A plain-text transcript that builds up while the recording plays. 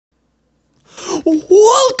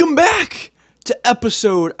Welcome back to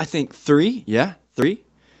episode, I think, 3. Yeah, 3.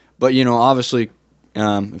 But, obviously,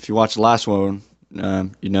 if you watch the last one,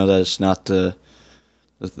 you know that it's not the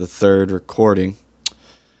third recording.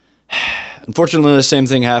 Unfortunately, the same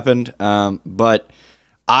thing happened, but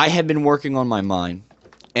I had been working on my mind.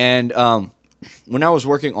 And when I was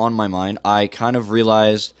working on my mind, I kind of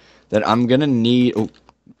realized that I'm going to need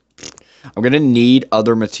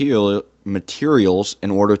other materials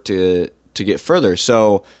in order to get further.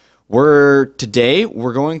 So today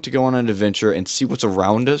we're going to go on an adventure and see what's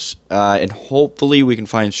around us, and hopefully we can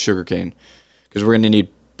find sugarcane, because we're going to need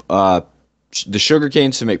the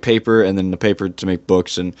sugarcanes to make paper, and then the paper to make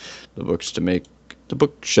books, and the books to make the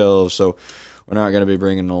bookshelves. So we're not going to be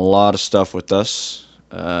bringing a lot of stuff with us.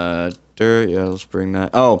 Yeah, let's bring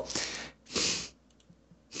that. Oh,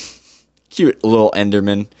 cute little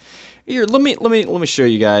Enderman. Here, let me show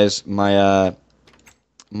you guys my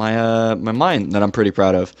my mine that I'm pretty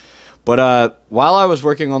proud of. But while I was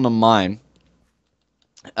working on the mine,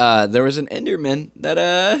 there was an Enderman that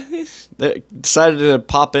decided to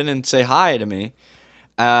pop in and say hi to me.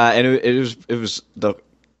 And it was the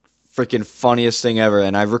freaking funniest thing ever.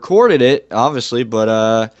 And I recorded it, obviously,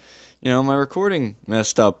 but my recording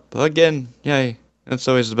messed up again. Yay, that's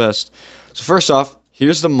always the best. So first off,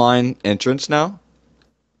 here's the mine entrance now.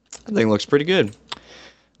 That thing looks pretty good.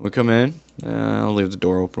 We come in. I'll leave the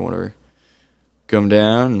door open, whatever. Come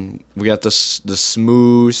down, and we got the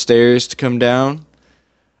smooth stairs to come down.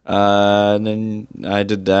 And then I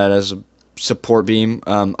did that as a support beam.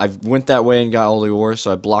 I went that way and got all the ore,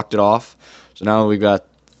 so I blocked it off. So now we got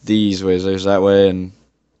these ways. There's that way and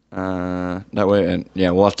that way, and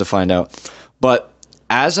yeah, we'll have to find out. But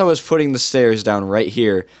as I was putting the stairs down right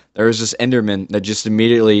here, there was this Enderman that just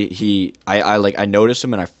immediately I noticed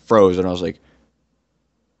him and I froze, and I was like,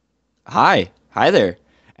 hi there.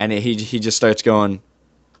 And he just starts going.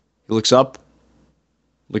 He looks up,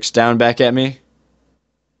 looks down back at me,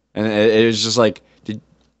 and it was just like, did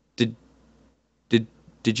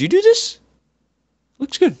you do this?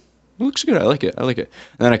 Looks good. Looks good. I like it. And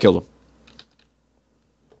then I killed him.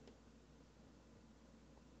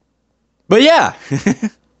 But yeah.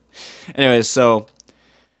 Anyways, so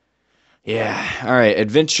yeah. All right,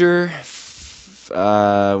 adventure.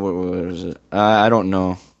 What was it? I don't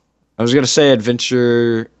know. I was gonna say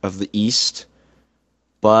Adventure of the East,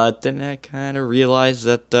 but then I kind of realized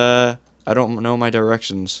that I don't know my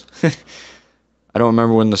directions. I don't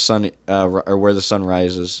remember when the sun or where the sun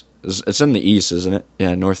rises. It's in the east, isn't it?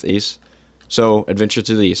 Yeah, northeast. So Adventure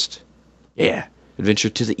to the East. Yeah, Adventure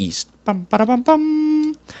to the East. Bum ba bum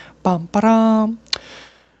bum bum ba.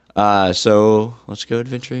 So let's go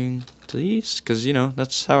adventuring to the east, because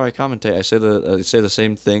that's how I commentate. I say the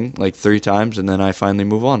same thing like 3 times, and then I finally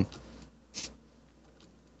move on.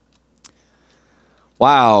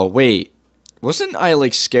 Wow, wait. Wasn't I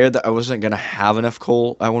like scared that I wasn't gonna have enough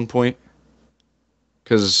coal at one point?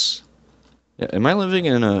 Cause yeah, am I living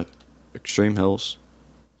in extreme hills?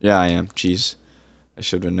 Yeah, I am. Jeez, I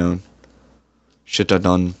should have known. Should have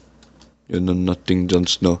done. You know nothing,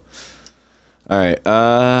 just know. All right.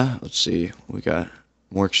 Let's see. We got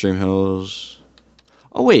more extreme hills.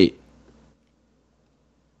 Oh wait.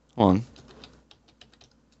 Hold on.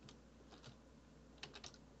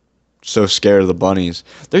 So scared of the bunnies.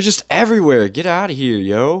 They're just everywhere. Get out of here,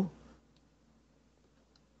 yo.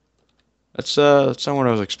 That's not what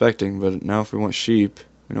I was expecting, but now if we want sheep,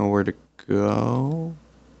 we know where to go.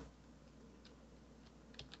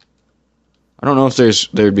 I don't know if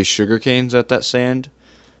there'd be sugar canes at that sand.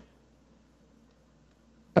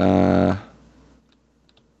 It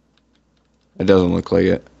doesn't look like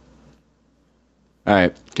it.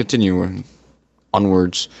 Alright, continue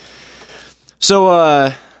onwards.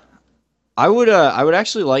 So I would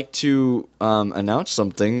actually like to announce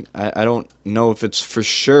something. I don't know if it's for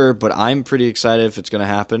sure, but I'm pretty excited if it's gonna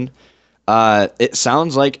happen. It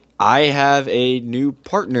sounds like I have a new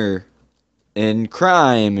partner in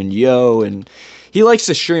crime, and he likes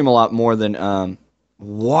to stream a lot more than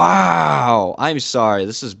wow. I'm sorry.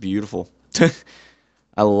 This is beautiful.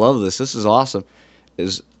 I love this. This is awesome. Are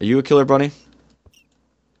you a killer bunny?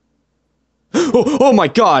 Oh my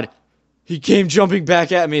god! He came jumping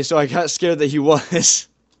back at me, so I got scared that he was.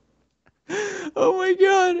 Oh my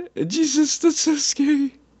god. Jesus, that's so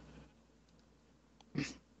scary.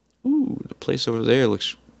 Ooh, the place over there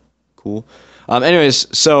looks cool.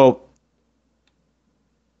 Anyways, so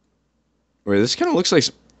wait, this kind of looks like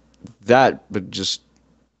that, but just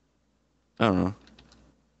I don't know.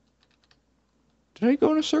 Did I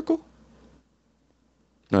go in a circle?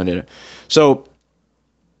 No, I didn't. So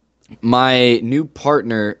my new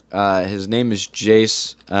partner, his name is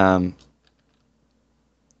Jace.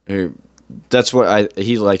 or that's what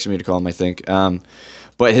he likes me to call him, I think.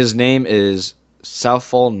 But his name is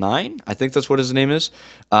Southfall 9. I think that's what his name is.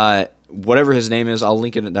 Whatever his name is, I'll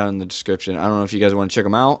link it down in the description. I don't know if you guys want to check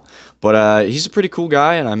him out, but he's a pretty cool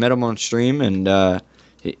guy, and I met him on stream, and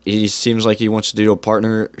he seems like he wants to do a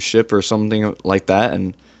partnership or something like that,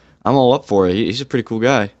 and I'm all up for it. He's a pretty cool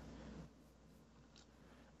guy.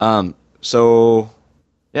 So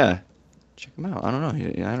yeah, check him out. I don't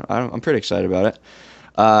know. I'm pretty excited about it.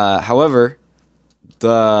 However,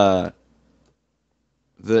 the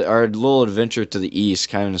our little adventure to the east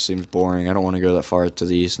kind of seems boring. I don't want to go that far to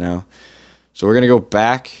the east now. So we're gonna go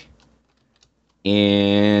back,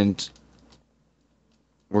 and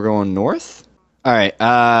we're going north. All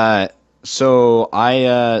right. So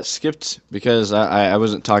I skipped because I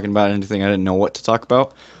wasn't talking about anything. I didn't know what to talk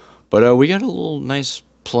about. But we got a little nice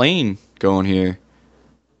plane going here.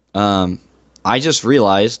 I just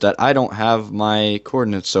realized that I don't have my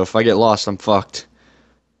coordinates, so if I get lost, I'm fucked.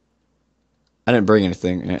 I didn't bring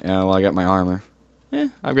anything. Well, I got my armor.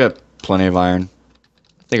 I've got plenty of iron.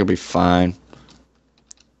 I think I'll be fine.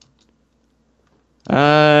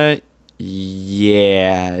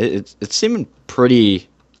 Yeah, it's seeming pretty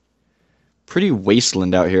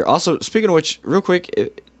wasteland out here. Also, speaking of which, real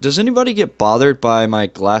quick, does anybody get bothered by my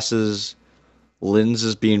glasses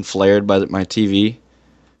lenses being flared by my TV?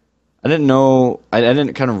 I didn't know. I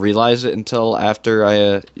didn't kind of realize it until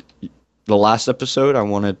after the last episode. I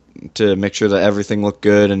wanted to make sure that everything looked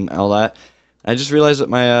good and all that. I just realized that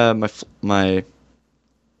my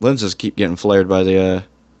lenses keep getting flared by the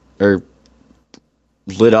or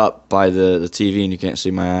lit up by the TV, and you can't see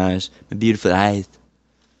my eyes. My beautiful eyes.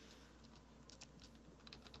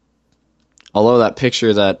 Although that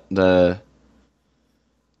picture that the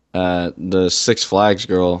Six Flags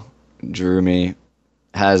girl drew me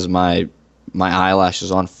has my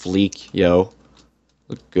eyelashes on fleek, yo.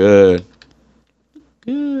 Look good.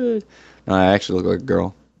 Good. No, I actually look like a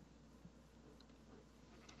girl.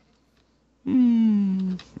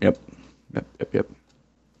 Yep. Yep.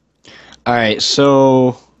 Alright,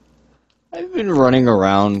 so I've been running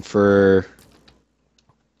around for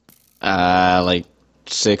like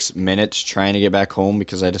 6 minutes trying to get back home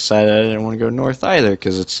because I decided I didn't want to go north either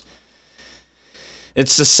because it's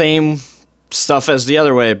the same stuff as the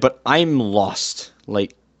other way, but I'm lost.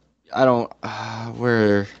 Like, I don't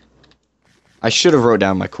where I should have wrote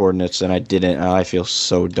down my coordinates and I didn't. I feel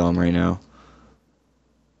so dumb right now.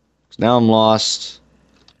 Now I'm lost,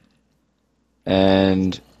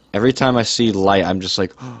 and every time I see light I'm just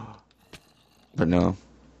like but no.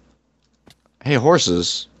 Hey,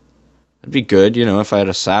 horses. It'd be good, you know, if I had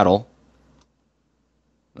a saddle.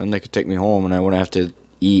 Then they could take me home and I wouldn't have to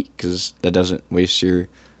eat because that doesn't waste your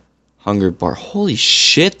hunger bar. Holy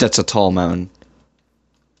shit, that's a tall mountain.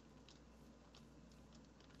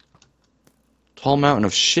 Tall mountain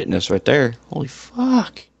of shitness right there. Holy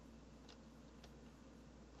fuck.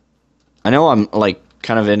 I know I'm, like,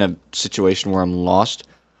 kind of in a situation where I'm lost.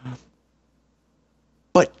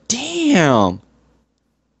 But damn!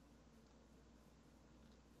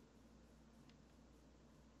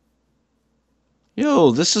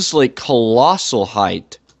 Yo, this is like colossal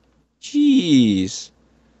height. Jeez.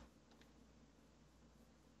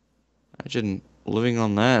 Imagine living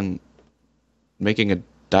on that and making a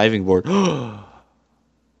diving board.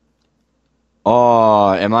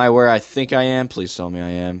 Oh, am I where I think I am? Please tell me I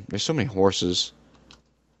am. There's so many horses.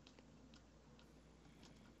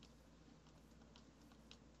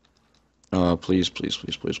 Please. Please,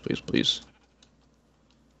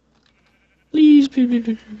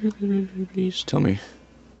 please, tell me.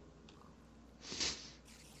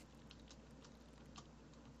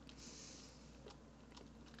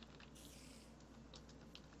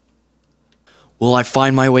 Will I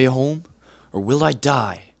find my way home, or will I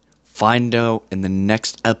die? Find out in the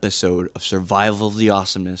next episode of Survival of the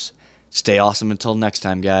Awesomeness. Stay awesome until next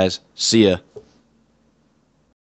time, guys. See ya.